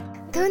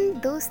धुन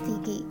दोस्ती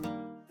की।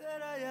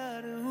 तेरा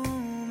यार हूँ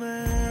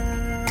मैं,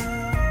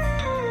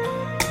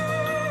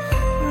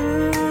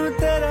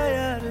 तेरा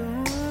यार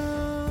हूँ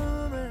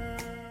मैं।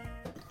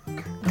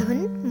 धुन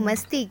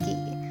मस्ती की।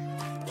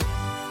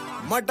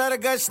 मटर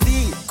गश्ती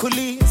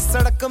खुली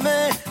सड़क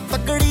में,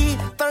 तगड़ी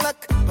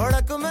तड़क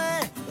भड़क में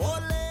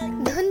बोले।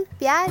 धुन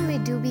प्यार में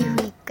डूबी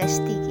हुई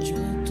कश्ती की।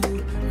 जो तू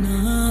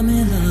ना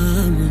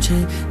मिला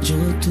मुझे, जो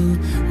तू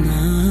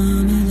ना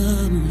मिला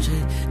मुझे,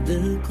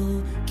 दिल को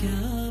क्या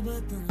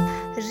बताऊं।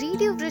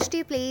 रेडियो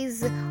वृष्टि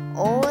pledge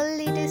all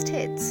latest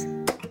hits.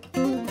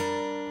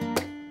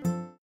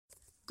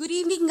 Good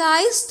evening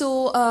guys. तो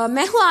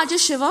मैं हूँ आरजे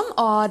शिवम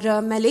और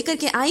मैं लेकर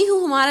के आई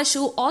हूँ हमारा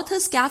show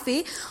authors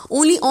cafe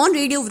only on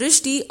radio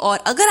Vrishti. और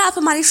अगर आप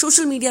हमारे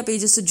सोशल मीडिया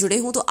पेजेस से जुड़े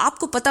हों तो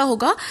आपको पता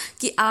होगा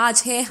कि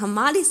आज है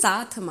हमारे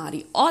साथ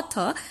हमारी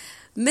ऑथर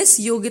मिस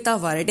योगिता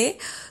वर्डे।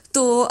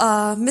 तो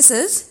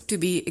Mrs to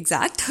be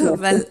exact,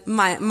 well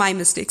my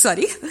mistake,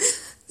 sorry.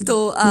 तो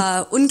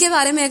उनके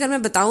बारे में अगर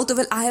मैं बताऊं तो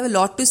well I have a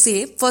lot to से।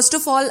 First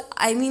of all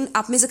I mean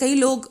आप में से कई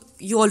लोग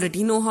you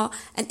already know her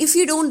and if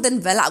you don't then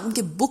well आप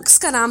उनके बुक्स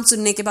का नाम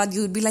सुनने के बाद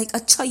यू विल बी लाइक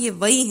अच्छा ये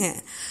वही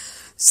हैं।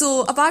 So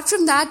apart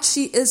from that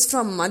she is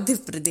from Madhya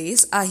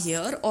Pradesh I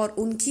hear. और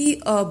उनकी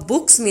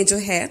बुक्स में जो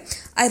है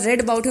I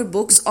read about her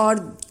books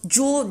और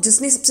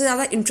जिसने सबसे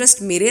ज़्यादा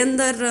इंटरेस्ट मेरे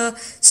अंदर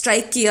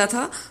स्ट्राइक किया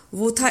था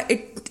वो था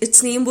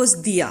इट्स नेम वाज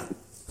दिया।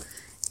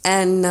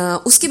 एंड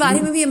उसके बारे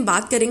में भी हम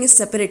बात करेंगे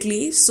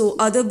separately. So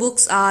other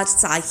books are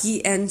Sahi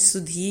and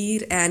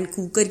Sudhir and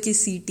cooker की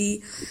सीटी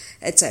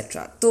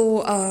एट्सेट्रा। तो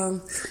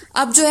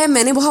अब जो है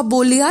मैंने बहुत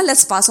बोल लिया,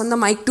 let's pass on the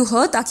mic to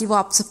her ताकि वो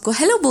आप सबको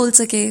हेलो बोल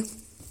सके।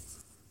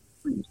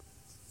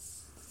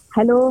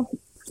 Hello,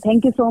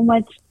 thank you so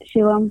much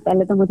Shivam.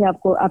 पहले तो मुझे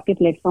आपके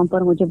प्लेटफॉर्म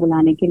पर मुझे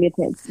बुलाने के लिए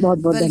बहुत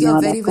बहुत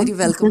धन्यवाद। Very very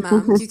welcome ma'am.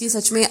 क्योंकि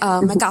सच में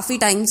मैं काफी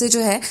टाइम से जो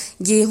है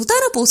ये होता है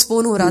ना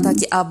पोस्टपोन हो रहा था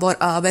कि अब और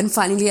अब and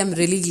finally I am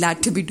really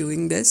glad to be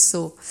doing this.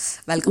 So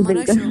welcome on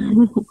our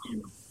show.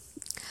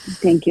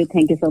 Thank you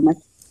so much.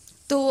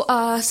 तो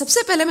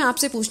सबसे पहले मैं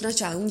आपसे पूछना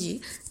चाहूंगी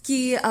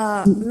कि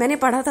मैंने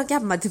पढ़ा था कि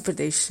आप मध्य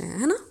प्रदेश से हैं,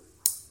 है ना?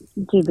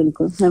 जी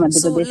बिल्कुल, मैं मध्य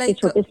प्रदेश के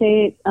छोटे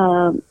से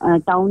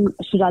टाउन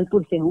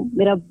शुजालपुर से हूँ।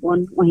 मेरा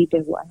बॉर्न वहीं पे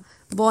हुआ है।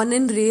 Born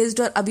and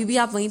raised. और अभी भी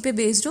आप वहीं पे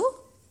बेस्ड हो?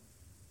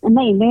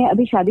 नहीं, मैं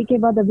अभी शादी के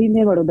बाद अभी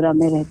मैं वडोदरा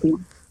में रहती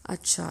हूँ।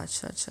 अच्छा।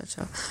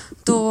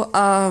 तो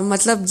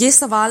मतलब ये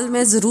सवाल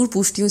मैं जरूर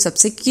पूछती हूँ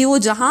सबसे कि वो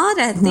जहाँ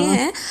रहते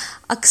हैं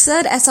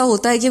अक्सर ऐसा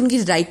होता है कि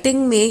उनकी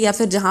राइटिंग में या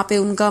फिर जहाँ पे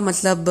उनका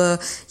मतलब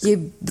ये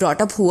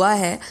ब्रॉटअप हुआ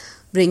है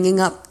ब्रिंगिंग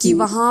अप कि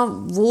वहाँ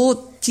वो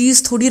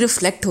चीज थोड़ी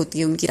रिफ्लेक्ट होती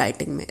है उनकी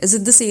राइटिंग में। Is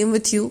it the same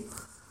with you?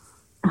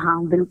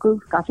 हाँ बिल्कुल,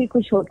 काफी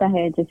कुछ होता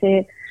है। जैसे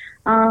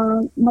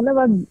मतलब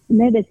अब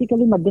मैं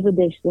बेसिकली मध्य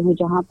प्रदेश से हूँ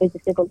जहाँ पे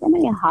जिसे बोलते हैं ना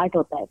ये हार्ट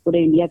होता है,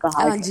 पूरे इंडिया का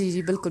हार्ट।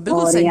 जी बिल्कुल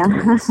और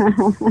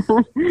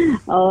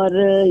और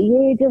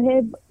ये जो है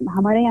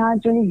हमारे यहाँ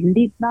जो है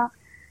हिंदी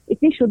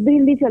इतनी शुद्ध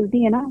हिंदी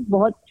चलती है ना,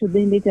 बहुत शुद्ध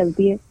हिंदी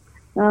चलती है।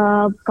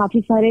 काफी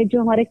सारे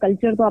जो हमारे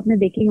कल्चर तो आपने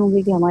देखे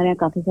होंगे कि हमारे यहाँ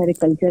काफी सारे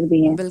कल्चर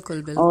भी हैं।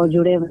 बिल्कुल। और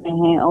जुड़े हुए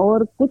हैं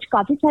और कुछ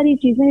काफी सारी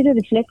चीजें जो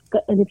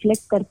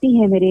रिफ्लेक्ट करती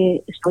हैं मेरे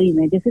स्टोरी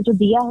में। जैसे जो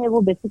दिया है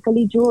वो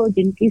बेसिकली जो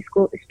जिनकी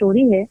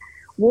स्टोरी है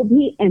वो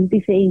भी एमपी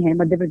से ही है,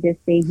 मध्य प्रदेश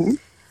से ही है।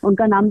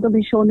 उनका नाम तो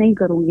मैं शो नहीं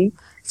करूंगी।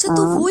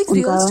 तो वो एक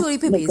रियल स्टोरी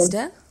पे बेस्ड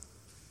है?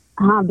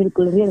 हाँ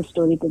बिल्कुल, रियल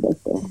स्टोरी पे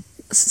बेस्ड है।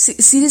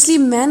 सीरियसली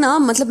मैं ना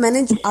मतलब मैंने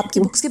आपकी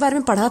बुक्स के बारे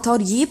में पढ़ा था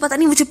और ये पता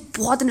नहीं मुझे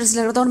बहुत इंटरेस्टिंग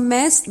लग रहा था।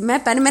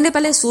 और मैंने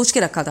पहले सोच के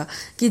रखा था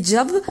कि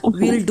जब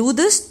वील डू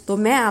दिस तो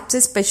मैं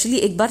आपसे स्पेशली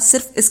एक बार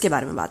सिर्फ इसके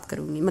बारे में बात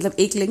करूंगी, मतलब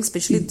एक link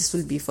specially this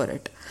will be for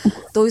it.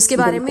 तो इसके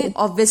बारे में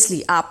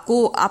ऑब्वियसली आप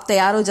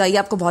तैयार हो जाइए,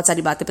 आपको बहुत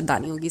सारी बातें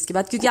बतानी होगी इसके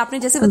बाद, क्योंकि आपने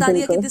जैसे बता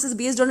दिया कि this is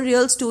based on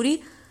real story.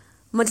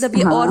 मतलब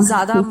ये और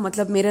ज्यादा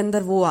मतलब मेरे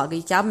अंदर वो आ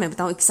गई, क्या मैं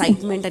बताऊं,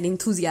 एक्साइटमेंट एंड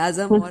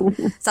इंथुजियाज्म और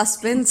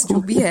सस्पेंस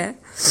जो भी है।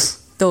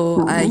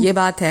 तो ये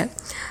बात है।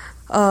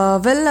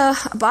 वेल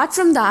अपार्ट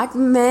फ्रॉम दैट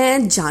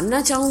मैं जानना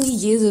चाहूंगी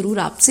ये जरूर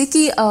आपसे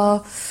कि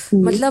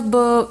मतलब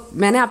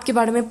मैंने आपके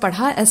बारे में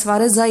पढ़ा as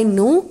far as I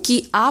know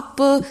कि आप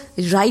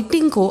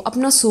राइटिंग को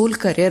अपना सोल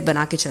करियर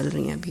बना के चल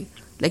रही हैं अभी,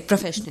 लाइक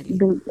प्रोफेशनली।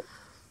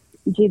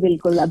 जी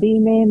बिल्कुल, अभी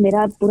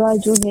मेरा पूरा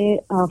जो है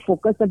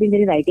फोकस अभी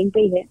मेरी राइटिंग पे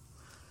ही है।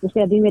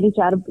 जैसे अभी मेरी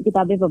 4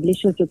 किताबें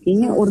पब्लिश हो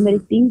चुकी हैं और मेरी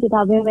 3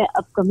 किताबें मैं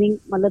अपकमिंग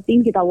मतलब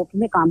 3 किताबों पे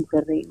मैं काम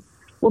कर रही हूँ,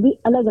 वो भी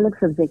अलग अलग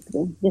सब्जेक्ट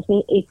पे। जैसे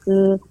एक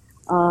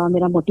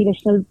मेरा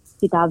मोटिवेशनल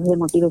किताब है,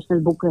 मोटिवेशनल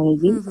बुक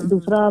रहेगी।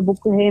 दूसरा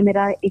बुक है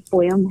मेरा एक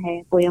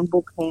पोयम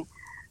बुक है।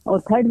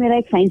 और थर्ड मेरा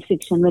एक साइंस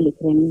फिक्शन में लिख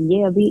रही हूँ।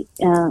 ये अभी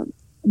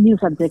न्यू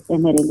सब्जेक्ट है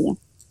मेरे लिए,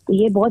 तो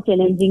ये बहुत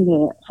चैलेंजिंग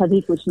है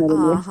सभी कुछ मेरे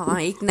लिए। हाँ,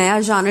 एक नया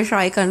जॉनर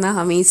ट्राई करना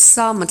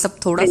हमेशा मतलब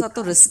थोड़ा सा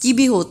तो रिस्की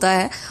भी होता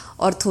है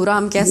और थोड़ा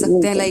हम कह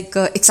सकते हैं लाइक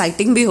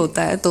एक्साइटिंग भी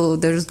होता है। तो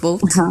देयर इज बोथ।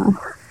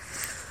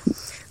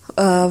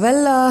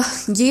 वेल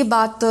ये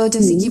बात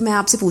जैसे कि मैं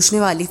आपसे पूछने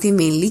वाली थी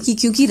मेनली कि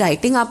क्योंकि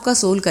राइटिंग आपका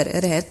सोल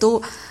करियर है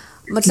तो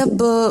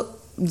मतलब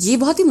ये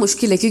बहुत ही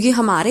मुश्किल है, क्योंकि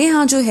हमारे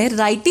यहाँ जो है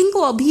राइटिंग को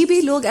अभी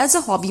भी लोग एज अ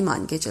हॉबी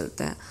मान के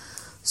चलते हैं।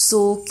 सो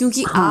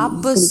क्योंकि हाँ, आप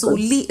बिल्कुल।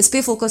 सोली इस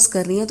पे फोकस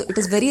कर रही हैं तो it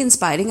is very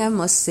inspiring, I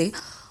must say.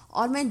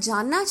 और मैं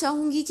जानना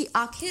चाहूंगी कि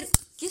आखिर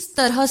किस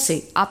तरह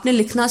से आपने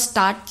लिखना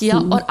स्टार्ट किया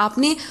और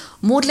आपने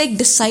मोर लाइक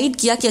डिसाइड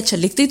किया कि अच्छा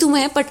लिखती तो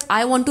मैं but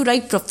I want to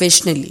write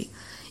professionally,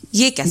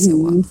 ये कैसे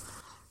हुआ?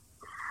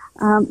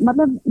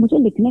 मतलब मुझे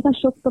लिखने का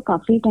शौक तो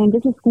काफी टाइम,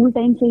 जैसे स्कूल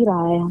टाइम से ही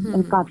रहा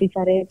है। काफी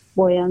सारे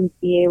पोएम्स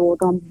ये वो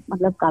तो हम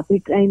मतलब काफी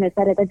टाइम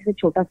ऐसा रहता है, जैसे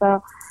छोटा सा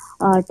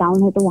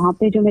टाउन है तो वहाँ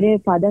पे जो मेरे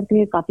फादर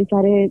थे काफी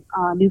सारे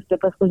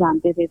न्यूज़पेपर्स को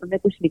जानते थे, तो मैं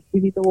कुछ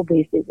लिखती थी तो वो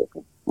भेज देते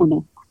थे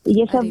उन्हें। तो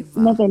ये सब अरे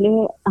वाह। मैं पहले,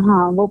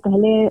 हाँ वो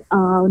पहले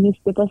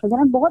न्यूज़पेपर्स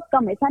वगैरह बहुत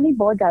कम, ऐसा नहीं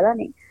बहुत ज्यादा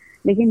नहीं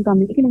लेकिन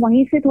कम, लेकिन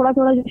वहीं से थोड़ा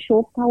थोड़ा जो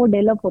शौक था वो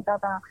डेवलप होता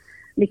था।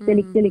 लिखते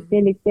लिखते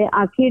लिखते लिखते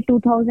आखिर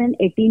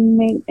 2018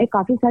 में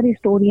काफी सारी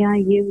स्टोरियां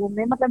ये वो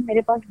में, मतलब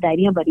मेरे पास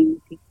डायरियां भरी हुई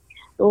थी।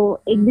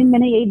 तो एक दिन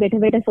मैंने यही बैठे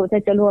बैठे सोचा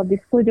चलो अब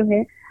इसको जो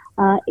है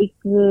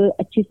एक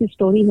अच्छी सी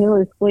स्टोरी है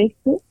और इसको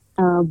एक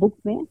बुक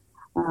में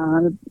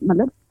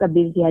मतलब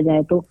तब्दील किया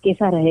जाए तो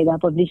कैसा रहेगा,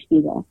 पब्लिश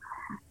की जाए।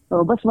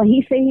 तो बस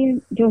वहीं से ही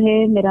जो है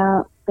मेरा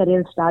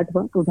करियर स्टार्ट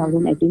हुआ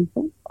 2018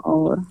 से,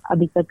 और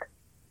अभी तक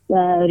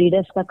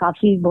रीडर्स का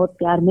काफी बहुत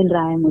प्यार मिल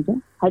रहा है मुझे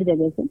हर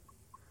जगह से।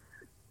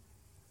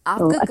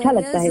 आपका अच्छा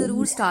लगता करियर है।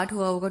 जरूर स्टार्ट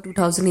हुआ होगा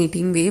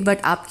 2018 में,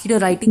 बट आपकी जो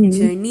राइटिंग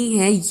जर्नी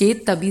है ये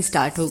तभी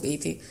स्टार्ट हो गई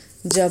थी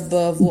जब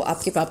वो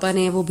आपके पापा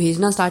ने वो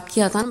भेजना स्टार्ट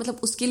किया था ना। मतलब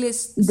उसके लिए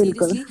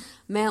सीरियसली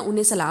मैं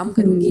उन्हें सलाम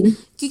करूंगी,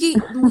 क्योंकि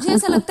मुझे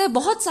ऐसा लगता है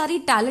बहुत सारी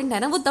टैलेंट है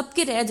ना वो दब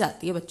के रह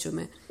जाती है बच्चों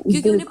में,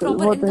 क्योंकि उन्हें बिल्कुल,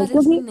 प्रॉपर वो तो है,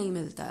 एनकरेजमेंट नहीं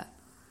मिलता है।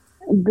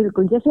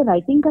 बिल्कुल जैसे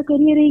राइटिंग का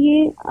करियर है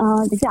ये,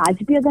 जैसे आज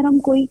भी अगर हम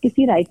कोई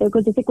किसी राइटर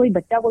को, जैसे कोई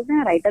बच्चा बोलते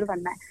हैं राइटर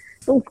बनना है,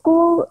 तो उसको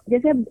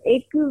जैसे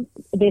एक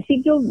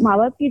बेसिक जो माँ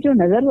बाप की जो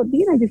नजर होती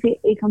है ना, जैसे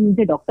एक हम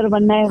मुझे डॉक्टर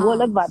बनना है वो हाँ,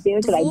 अलग बात है,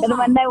 एक तो वो राइटर हाँ,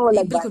 बनना है वो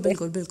अलग बिल्कुल बात है।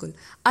 बिल्कुल बिल्कुल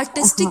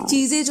आर्टिस्टिक हाँ,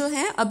 चीजें जो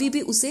हैं अभी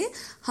भी उसे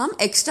हम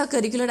एक्स्ट्रा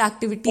करिकुलर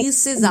एक्टिविटीज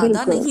से ज्यादा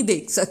बिल्कुल नहीं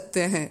देख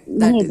सकते हैं।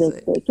 नहीं दैट इज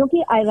देखते,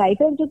 क्योंकि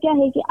राइटर जो क्या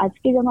है कि आज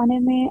के जमाने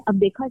में अब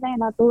देखा जाए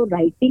ना तो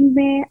राइटिंग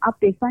में आप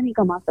पैसा नहीं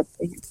कमा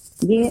सकते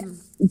हैं। ये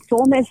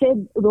 100 में से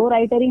 2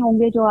 राइटर ही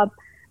होंगे जो आप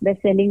बेस्ट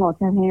सेलिंग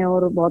ऑथर हैं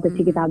और बहुत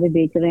अच्छी किताबें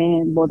बेच रहे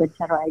हैं, बहुत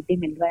अच्छा रॉयल्टी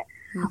मिल रहा है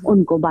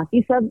उनको।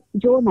 बाकी सब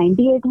जो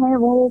 98 हैं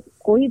वो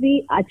कोई भी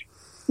आज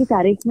की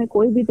तारीख में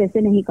कोई भी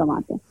पैसे नहीं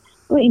कमाते,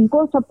 तो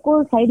इनको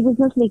सबको साइड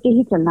बिजनेस लेके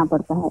ही चलना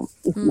पड़ता है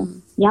इसमें।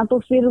 या तो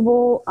फिर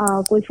वो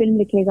कोई फिल्म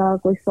लिखेगा,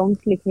 कोई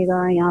सॉन्ग्स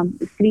लिखेगा या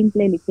स्क्रीन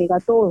प्ले लिखेगा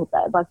तो होता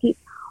है। बाकी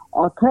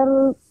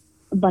ऑथर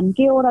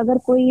बनके और अगर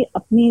कोई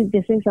अपनी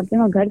जैसे सबसे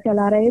में घर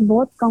चला रहा है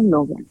बहुत कम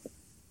लोग हैं।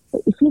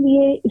 तो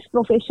इसीलिए इस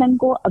प्रोफेशन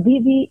को अभी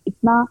भी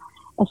इतना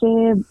ऐसे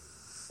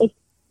एक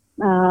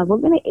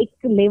बोलते ना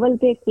एक लेवल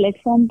पे, एक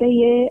प्लेटफॉर्म पे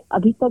ये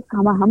अभी तक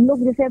हम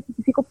लोग जैसे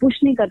किसी को पुश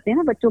नहीं करते हैं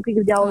ना बच्चों की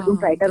जाओ तुम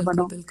राइटर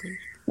बनो,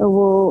 तो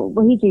वो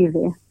वही चीज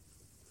है।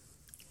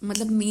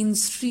 मतलब मेन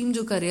स्ट्रीम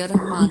जो करियर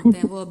हम मानते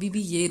हैं वो अभी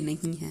भी ये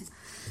नहीं है।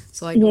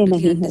 सो आई ये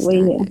टोटली नहीं है, वही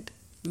है,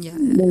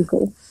 अंडरस्टैंड।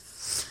 बिल्कुल।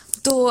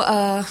 तो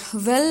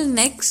वेल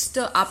नेक्स्ट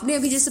आपने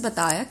अभी जैसे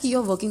बताया कि you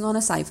are working on a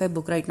sci-fi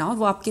book right now,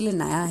 वो आपके लिए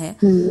नया है,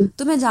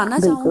 तो मैं जानना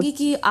चाहूंगी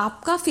कि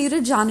आपका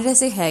फेवरेट जॉनर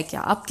ऐसे है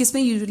क्या? आप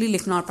किसमें यूजुअली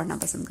लिखना और पढ़ना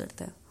पसंद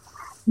करते हैं?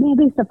 मैं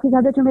अभी सबसे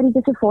ज्यादा जो मेरी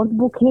जैसे 4th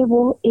बुक है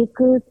वो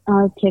एक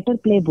थिएटर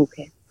प्ले बुक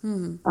है,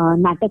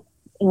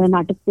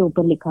 नाटक के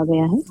ऊपर लिखा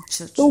गया है।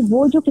 अच्छा, तो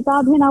वो जो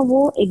किताब है ना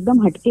वो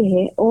एकदम हटके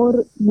है,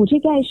 और मुझे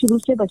क्या है शुरू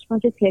से बचपन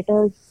से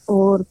थिएटर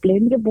और प्ले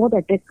मुझे बहुत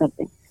अट्रैक्ट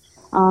करते हैं।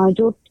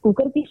 जो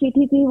कुकर की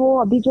चीठी थी वो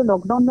अभी जो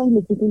लॉकडाउन में ही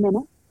लिखी थी मैंने,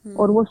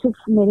 और वो सिर्फ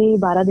मेरे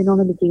 12 दिनों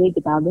में लिखी गई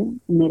किताब है,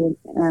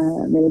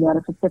 मेरे द्वारा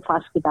सबसे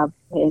फास्ट किताब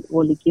है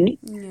वो लिखी हुई।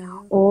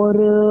 और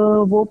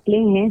वो प्ले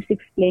हैं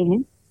 6 प्ले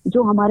हैं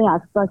जो हमारे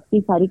आसपास की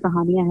सारी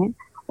कहानियां हैं,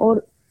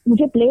 और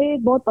मुझे प्ले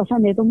बहुत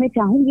पसंद है, तो मैं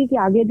चाहूंगी कि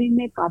आगे भी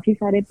मैं काफी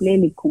सारे प्ले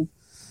लिखूं,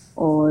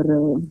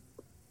 और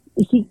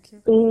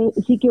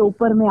इसी के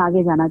ऊपर मैं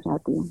आगे जाना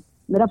चाहती हूँ।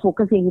 मेरा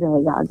फोकस यही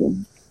रहेगा आगे।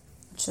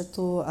 अच्छा,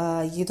 तो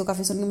ये तो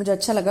काफी सुनकर मुझे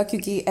अच्छा लगा,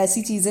 क्योंकि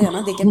ऐसी चीजें है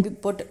ना दे कैन बी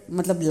पुट,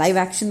 मतलब लाइव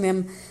एक्शन में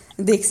हम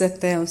देख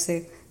सकते हैं उसे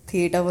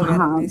थिएटर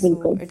वगैरह में,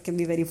 so it can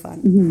be very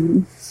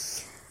fun.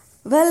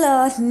 Well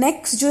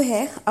next जो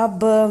है,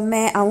 अब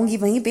मैं आऊंगी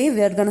वहीं पे,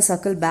 we are gonna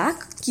circle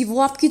back, कि वो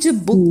आपकी जो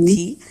बुक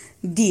थी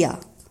दिया,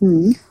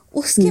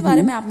 उसके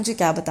बारे में आप मुझे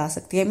क्या बता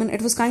सकती है? I mean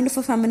it was kind of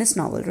a feminist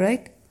novel,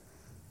 right?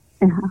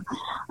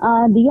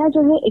 दिया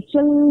जो है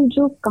एक्चुअल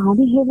जो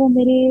कहानी है वो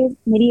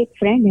मेरी एक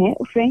फ्रेंड है,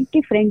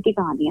 फ्रेंड की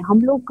कहानी है।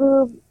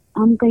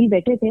 हम कहीं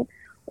बैठे थे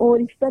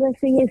और इस तरह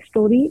से ये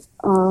स्टोरी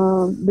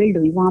बिल्ड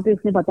हुई। वहां पे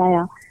उसने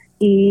बताया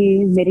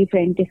कि मेरी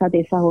फ्रेंड के साथ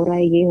ऐसा हो रहा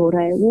है, ये हो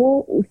रहा है। वो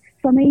उस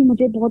समय ही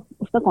मुझे बहुत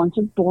उसका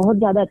कॉन्सेप्ट बहुत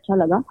ज्यादा अच्छा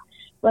लगा,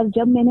 पर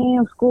जब मैंने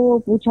उसको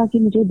पूछा कि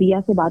मुझे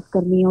दिया से बात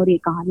करनी है और ये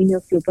कहानी मैं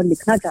उसके ऊपर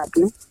लिखना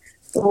चाहती हूँ,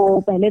 तो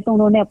पहले तो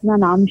उन्होंने अपना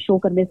नाम शो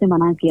करने से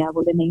मना किया।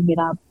 बोले नहीं,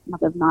 मेरा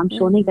मतलब नाम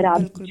शो नहीं करा,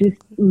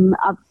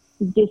 आप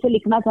जैसे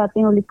लिखना चाहते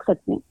हैं वो लिख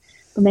सकते हैं।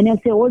 तो मैंने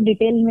उससे और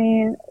डिटेल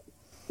में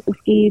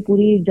उसकी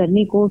पूरी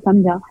जर्नी को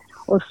समझा,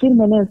 और फिर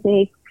मैंने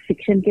उसे एक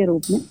फिक्शन के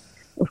रूप में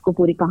उसको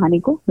पूरी कहानी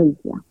को फिल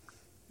किया।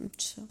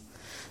 अच्छा,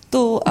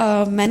 तो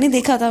मैंने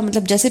देखा था,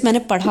 मतलब जैसे मैंने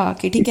पढ़ा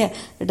कि ठीक है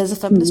it is a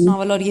feminist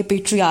novel और ये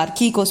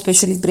पेट्रियार्की को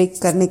स्पेशली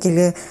ब्रेक करने के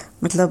लिए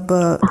मतलब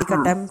एक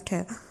अटेम्प्ट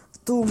है,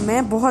 तो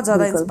मैं बहुत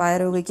ज़्यादा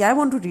इंस्पायर हो गई कि I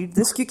want to read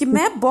this, क्योंकि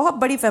मैं बहुत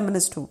बड़ी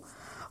फेमिनिस्ट हूँ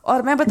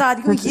और मैं बता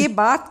रही हूँ ये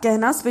बात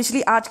कहना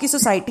स्पेशली आज की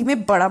सोसाइटी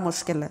में बड़ा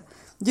मुश्किल है।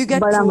 You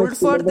get trolled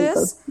for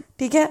this,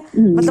 ठीक है,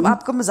 मतलब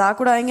आपका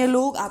मजाक उड़ाएंगे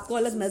लोग, आपको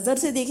अलग नजर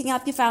से देखेंगे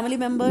आपकी फैमिली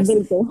मेंबर्स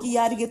कि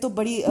यार ये तो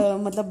बड़ी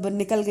मतलब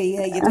निकल गई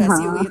है, ये तो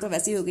ऐसी हो गई है, तो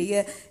वैसी हो गई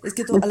है,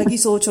 इसके तो अलग ही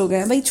सोच हो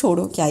गए। भाई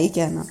छोड़ो, क्या ही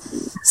कहना।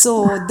 So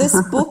this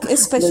book is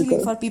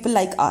specially for people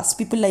like us,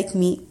 people like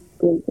me.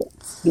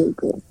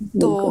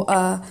 तो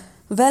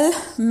वेल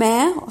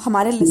मैं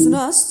हमारे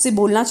लिसनर्स से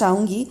बोलना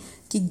चाहूंगी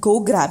कि गो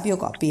ग्रैब योर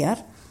कॉपी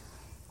यार,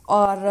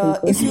 और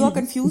if you are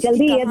confuse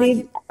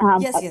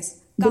yes yes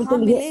कहाँ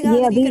मिलेगा,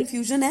 ये अभी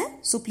कंफ्यूजन है,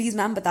 सो प्लीज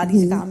मैम बता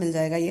दीजिए कहाँ मिल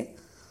जाएगा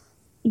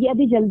ये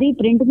अभी जल्दी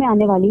प्रिंट में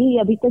आने वाली है, ये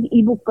अभी तक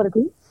ई बुक पर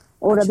थी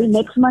और अभी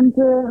नेक्स्ट मंथ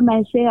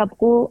में से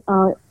आपको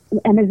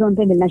अमेज़न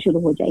पे मिलना शुरू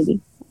हो जाएगी।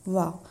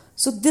 वाह,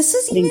 so this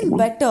is even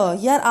better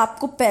यार,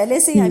 आपको पहले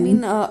से आई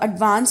मीन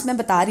एडवांस में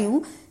बता रही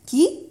हूँ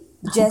कि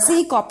जैसे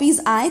ही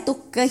कॉपीज आए तो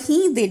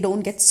कहीं they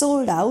don't get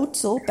sold out,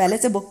 so पहले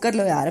से बुक कर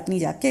लो यार अपनी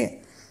जाके।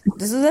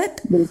 This is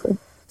it. बिल्कुल।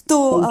 तो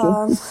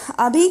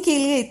अभी के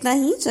लिए इतना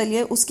ही,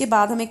 चलिए उसके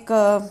बाद हम एक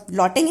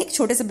लौटेंगे एक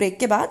छोटे से ब्रेक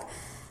के बाद।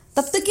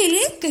 तब तक के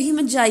लिए कहीं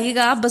मत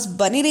जाइएगा, बस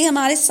बने रहिए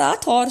हमारे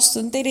साथ और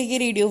सुनते रहिए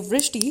रेडियो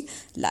वृष्टि,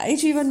 लाए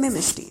जीवन में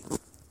मिष्टी।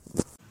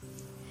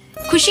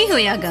 खुशी हो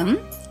या गम,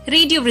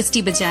 रेडियो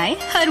वृष्टि बजाए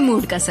हर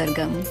मूड का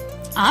सरगम।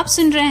 आप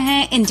सुन रहे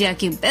हैं इंडिया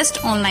की best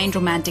online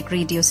romantic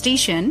radio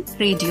station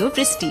radio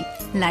Vrishti,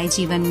 लाए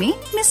जीवन में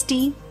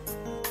मिष्टी।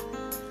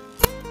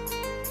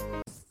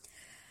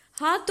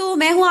 हाँ, तो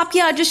मैं हूँ आपकी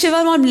आरजे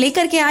शिवम और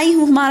लेकर के आई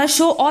हूँ हमारा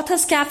show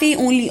authors cafe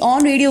only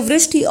on radio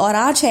Vrishti, और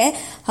आज है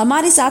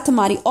हमारे साथ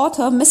हमारी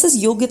ऑथर मिसेस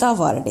योगिता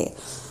वार्डे।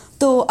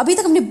 तो अभी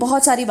तक हमने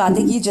बहुत सारी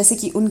बातें की, जैसे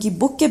कि उनकी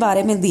बुक के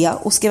बारे में दिया,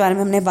 उसके बारे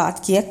में हमने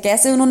बात किया,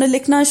 कैसे उन्होंने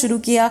लिखना शुरू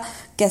किया,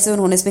 कैसे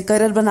उन्होंने इसमें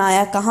करियर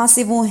बनाया, कहाँ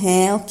से वो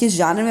हैं और किस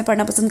जानर में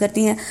पढ़ना पसंद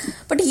करती हैं।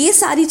 बट ये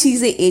सारी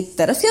चीजें एक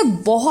तरफ, यार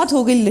बहुत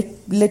हो गई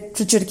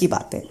लिटरेचर की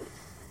बातें,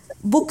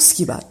 बुक्स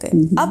की बातें।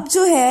 अब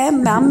जो है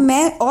मैम,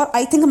 मैं और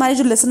आई थिंक हमारे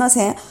जो लिसनर्स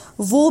हैं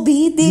वो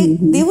भी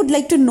they would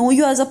like to know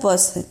you as a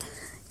person,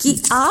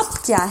 कि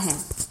आप क्या हैं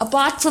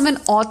apart from an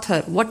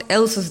author, what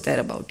else is there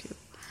about you,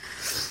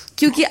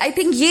 क्योंकि आई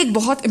थिंक ये एक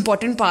बहुत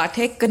इंपॉर्टेंट पार्ट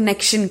है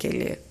कनेक्शन के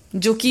लिए,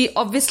 जो कि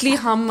ऑब्वियसली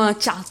हम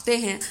चाहते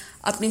हैं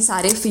अपने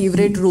सारे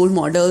फेवरेट रोल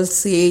मॉडल्स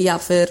से, या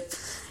फिर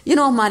यू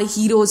नो हमारे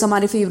हीरोज,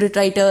 हमारे फेवरेट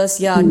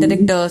राइटर्स या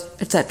डायरेक्टर्स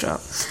एट्सेट्रा।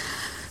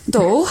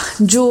 तो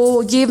जो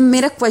ये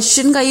मेरा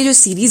क्वेश्चन का ये जो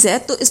सीरीज है,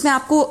 तो इसमें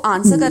आपको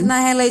आंसर करना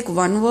है लाइक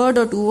 1 word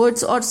और 2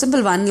 words और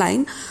सिंपल 1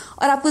 line,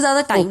 और आपको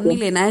ज्यादा टाइम नहीं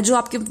लेना है। जो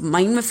आपके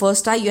माइंड में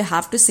फर्स्ट आए you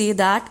have to say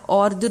that,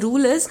 और द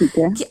रूल इज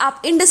कि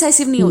आप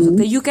इनडिसाइसिव नहीं हो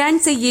सकते, यू कैन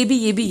से ये भी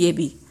ये भी ये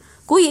भी,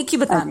 कोई एक ही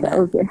बताना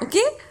है।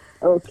 Okay,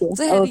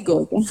 so here we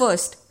go.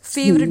 First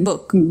favourite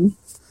book.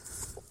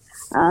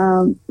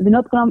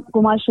 Vinod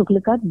Kumar Shukla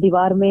का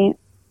दीवार में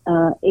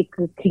एक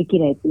खिड़की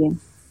रहती है।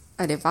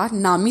 अरे वाह,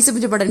 नाम ही से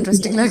मुझे बड़ा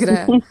इंटरेस्टिंग लग रहा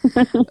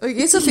है।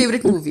 ये so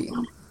favourite movie.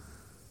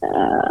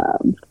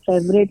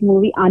 Favourite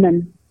movie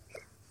Anand.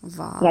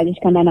 वाह, राजेश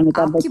खन्ना,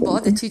 अमिताभ आपकी बच्चन।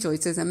 बहुत अच्छी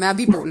चॉइसेस है। मैं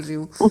अभी बोल रही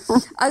हूँ,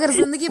 अगर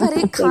जिंदगी भर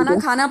एक खाना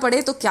खाना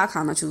पड़े तो क्या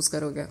खाना चूज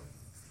करोगे?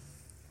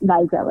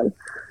 दाल चावल।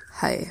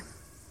 हाय,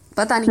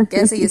 पता नहीं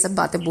कैसे ये सब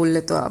बातें बोल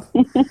लेते हो आप।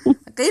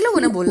 कई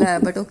लोगों ने बोला है,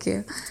 बट ओके।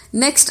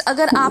 नेक्स्ट,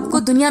 अगर आपको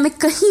दुनिया में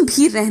कहीं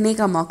भी रहने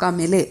का मौका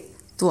मिले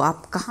तो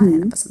आप कहाँ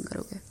रहना पसंद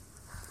करोगे?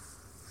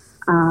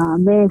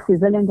 मैं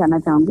स्विट्जरलैंड जाना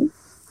चाहूंगी।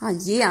 हाँ,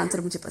 ये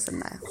आंसर मुझे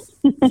पसंद आया,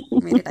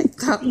 मेरे टाइप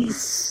का।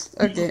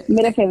 ओके,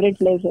 मेरा फेवरेट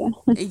प्लेस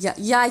है।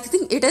 या I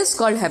think it is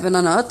called heaven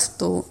on earth,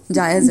 तो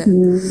जायज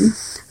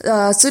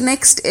है। सो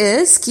नेक्स्ट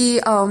इज कि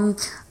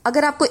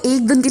अगर आपको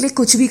एक दिन के लिए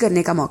कुछ भी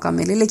करने का मौका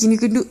मिले, लेकिन यू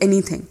कैन डू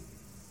एनीथिंग,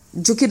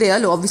 जो कि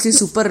real obviously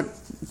super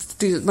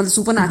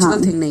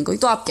natural thing नहीं कोई,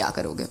 तो आप क्या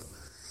करोगे?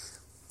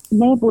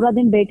 मैं पूरा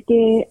दिन बैठ के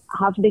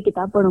हाफ डे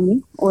किताब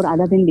पढ़ूंगी और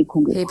आधा दिन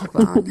लिखूंगी। हे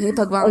भगवान, हे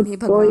भगवान, हे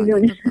भगवान, हे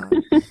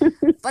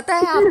भगवान। पता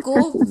है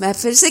आपको, मैं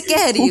फिर से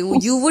कह रही हूँ,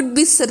 यू वुड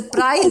बी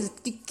सरप्राइज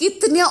कि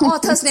कितने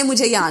ऑथर्स ने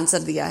मुझे ये आंसर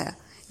दिया है,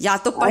 या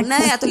तो पढ़ना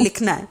है या तो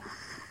लिखना है।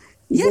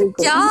 यार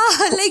क्या,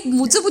 लाइक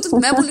मुझे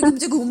मैं बोलूँ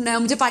मुझे घूमना है,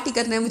 मुझे पार्टी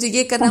करना है, मुझे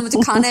ये करना है,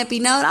 मुझे खाना है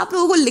पीना है, और आप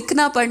लोगों को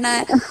लिखना पढ़ना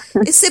है।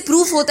 इससे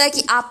प्रूफ होता है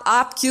कि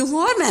आप क्यों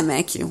हो और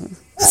मैं क्यों हूँ।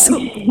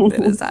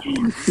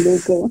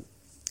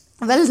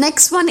 वेल,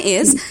 नेक्स्ट वन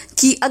इज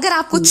कि अगर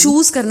आपको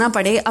चूज करना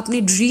पड़े अपनी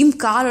ड्रीम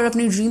कार और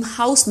अपनी ड्रीम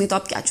हाउस में, तो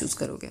आप क्या चूज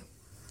करोगे?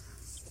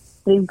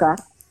 Dream car.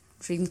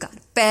 Dream car.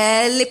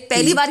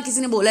 पहली बार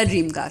किसी ने बोला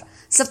ड्रीम कार।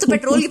 सब तो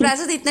पेट्रोल की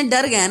प्राइस से इतने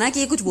डर गए ना कि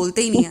ये कुछ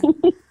बोलते ही नहीं है।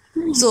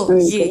 सो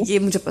ये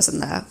मुझे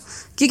पसंद आया,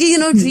 क्योंकि you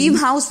know dream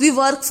house we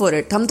work for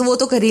it, हम तो वो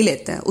तो कर ही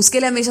लेते हैं, उसके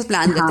लिए हमेशा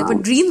प्लान करते हैं।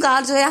 पर ड्रीम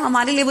कार जो है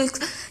हमारे लिए, वो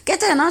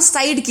कहते हैं ना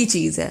साइड की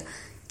चीज है,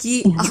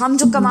 कि हम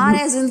जो कमा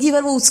रहे हैं जिंदगी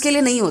भर, वो उसके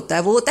लिए नहीं होता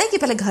है, वो होता है कि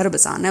पहले घर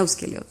बसाना है,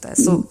 उसके लिए होता है।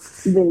 सो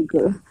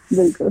बिल्कुल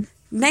बिल्कुल।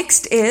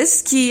 नेक्स्ट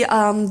इज कि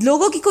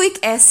लोगों की कोई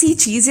एक ऐसी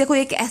चीज या कोई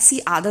एक ऐसी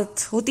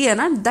आदत होती है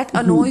ना दैट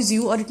अनोइज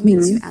यू और इट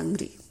मेक्स यू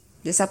एंग्री,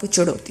 जैसे आपको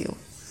चिढ़ होती हो।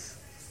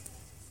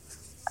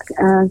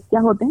 क्या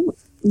होते हैं?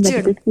 चिढ़।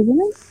 Repeat कीजिए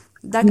ना।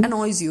 दैट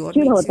अनोइज यू और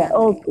चिढ़ makes होता you है,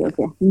 angry. Okay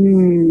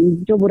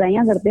okay. जो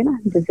बुराइयां करते हैं ना,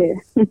 जैसे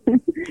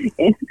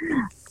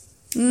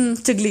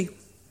चुगली।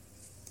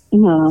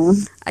 हाँ,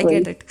 आई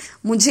गेट इट।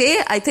 मुझे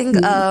आई थिंक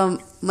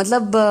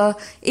मतलब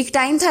एक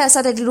टाइम था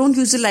ऐसा that you don't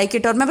usually like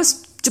it और मैं बस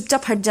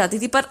चुपचाप हट जाती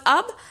थी, पर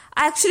अब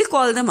I actually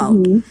call them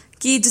out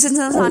कि जिस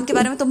इंसान के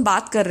बारे में तुम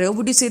बात कर रहे हो,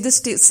 वुड यू से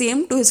this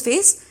same to his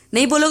face?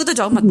 नहीं बोलोगे तो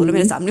जाओ, मत बोलो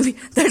मेरे सामने भी।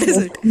 That is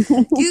it.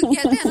 क्यों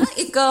कहते हैं ना,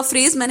 एक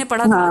फ्रेज मैंने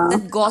पढ़ा था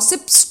that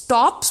gossip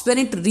stops when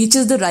it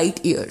reaches the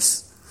right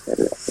years.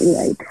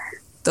 Right.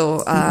 तो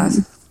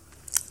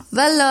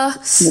well,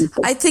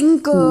 I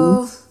think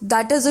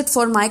that is it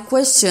for my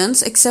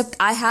questions, except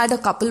I had a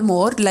couple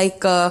more,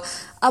 like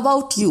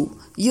about you.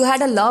 You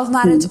had a love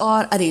marriage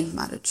or arranged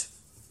marriage?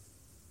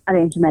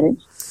 Arrange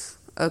marriage.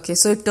 Okay,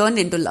 so it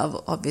turned into love,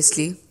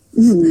 obviously.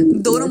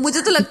 दोनों,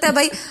 मुझे तो लगता है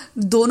भाई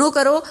दोनों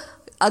करो।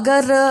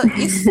 अगर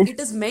if it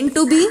is meant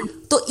to be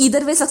तो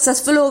either way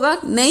सक्सेसफुल होगा,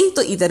 नहीं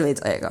तो either way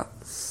जाएगा।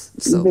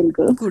 So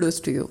बिल्कुल।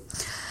 kudos to you.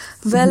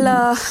 वेल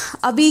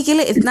अभी के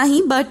लिए इतना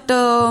ही, बट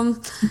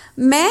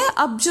मैं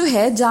अब जो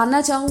है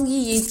जानना चाहूंगी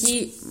ये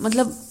कि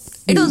मतलब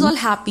it was all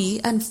happy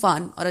and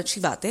fun और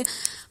अच्छी बात है,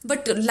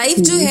 बट लाइफ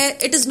जो है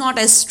it is not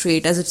as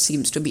straight as it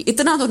seems to be.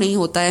 इतना तो नहीं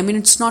होता है, I mean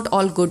it's not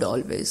all good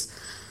always.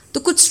 तो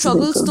कुछ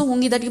स्ट्रगल्स तो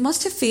होंगी that you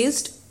must have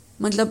faced,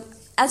 मतलब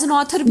एज एन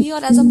ऑथर भी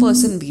और एज अ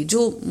पर्सन भी,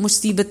 जो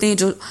मुसीबतें,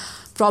 जो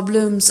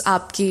प्रॉब्लम्स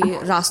आपके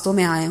रास्तों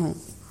में आए हों।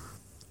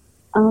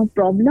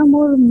 प्रॉब्लम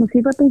और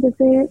मुसीबतें,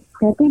 जैसे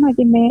कहते हैं ना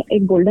कि मैं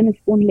एक गोल्डन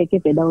स्पून लेके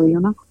पैदा हुई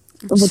हूँ ना,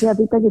 तो मुझे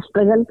अभी तक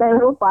स्ट्रगल का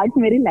वो पार्ट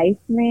मेरी लाइफ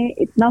में,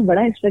 इतना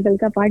बड़ा स्ट्रगल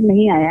का पार्ट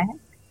नहीं आया है।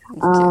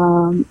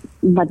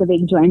 मतलब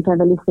एक जॉइंट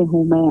फैमिली से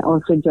हूँ मैं, और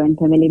फिर जॉइंट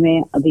फैमिली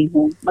में अभी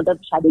हूँ, मतलब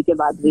शादी के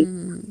बाद भी।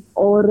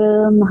 और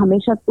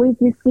हमेशा कोई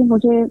चीज की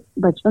मुझे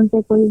बचपन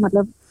से कोई,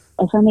 मतलब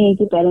ऐसा नहीं है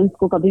कि पेरेंट्स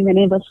को कभी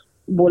मैंने बस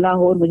बोला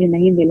हो और मुझे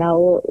नहीं मिला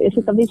हो,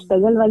 ऐसे कभी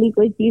स्ट्रगल वाली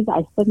कोई चीज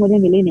आज तक मुझे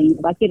मिली नहीं।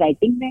 बाकी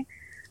राइटिंग में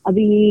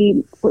अभी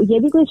ये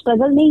भी कोई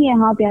स्ट्रगल नहीं है,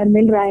 हाँ प्यार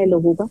मिल रहा है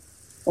लोगों का।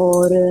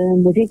 और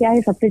मुझे क्या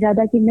है सबसे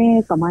ज्यादा कि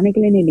मैं कमाने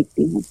के लिए नहीं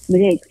लिखती हूँ,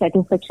 मुझे एक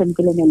सेटिस्फेक्शन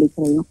के लिए मैं लिख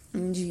रही हूँ,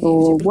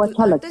 तो वो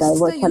अच्छा लगता है,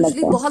 वो अच्छा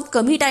लगता है। बहुत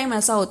कम ही टाइम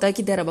ऐसा होता है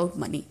कि they're about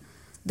money,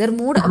 they're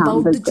more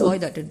about the joy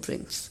that it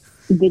brings.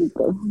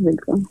 बिल्कुल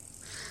बिल्कुल।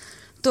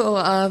 तो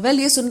वेल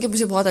ये सुन के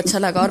मुझे बहुत अच्छा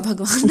लगा, और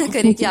भगवान ना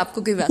करे कि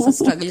आपको कोई वैसा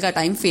स्ट्रगल का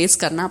टाइम फेस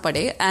करना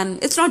पड़े। And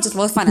it's not just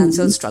for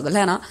financial struggle,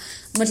 है ना,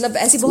 मतलब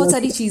ऐसी बहुत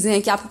सारी चीजें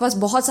हैं कि आपके पास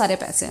बहुत सारे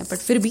पैसे हैं, बट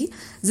फिर भी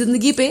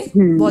जिंदगी पे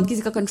बहुत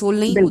किसी का कंट्रोल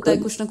नहीं होता है,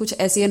 कुछ ना कुछ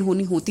ऐसी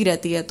अनहोनी होती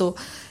रहती है। तो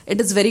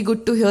it is very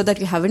good to hear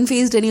that you haven't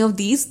faced any of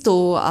these. तो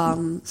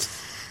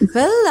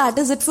well that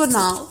is it for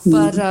now.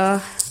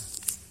 पर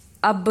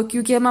अब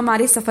क्योंकि हम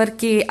हमारे सफर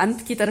के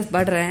अंत की तरफ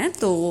बढ़ रहे हैं,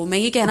 तो मैं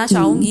ये कहना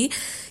चाहूंगी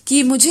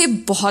कि मुझे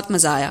बहुत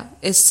मजा आया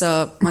इस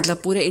मतलब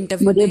पूरे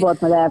इंटरव्यू में। मुझे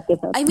बहुत मजा आया आपके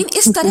साथ। आई मीन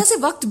इस तरह से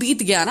वक्त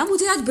बीत गया ना,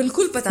 मुझे आज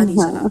बिल्कुल पता नहीं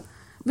चला।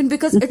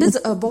 बिकॉज इट इज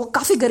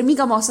काफी गर्मी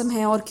का मौसम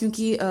है, और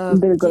क्योंकि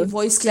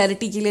वॉइस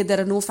क्लैरिटी के लिए there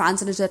are no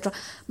fans and etcetera,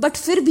 but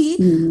फिर भी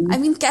आई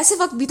मीन कैसे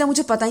वक्त बीता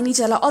मुझे पता ही नहीं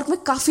चला, और मैं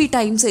काफी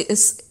टाइम से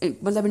इस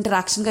मतलब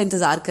इंटरेक्शन का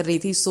इंतजार कर रही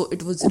थी। So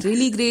it was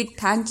really great,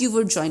 thank you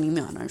for joining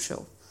me on our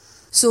show.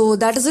 So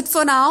that is it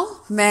for now.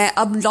 मैं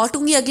अब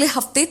लौटूंगी अगले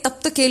हफ्ते, तब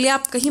तक के लिए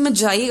आप कहीं मत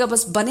जाइएगा,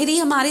 बस बने रहिए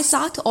हमारे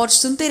साथ और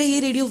सुनते रहिए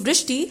रेडियो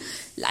वृष्टि,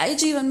 लाए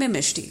जीवन में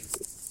मिष्टी।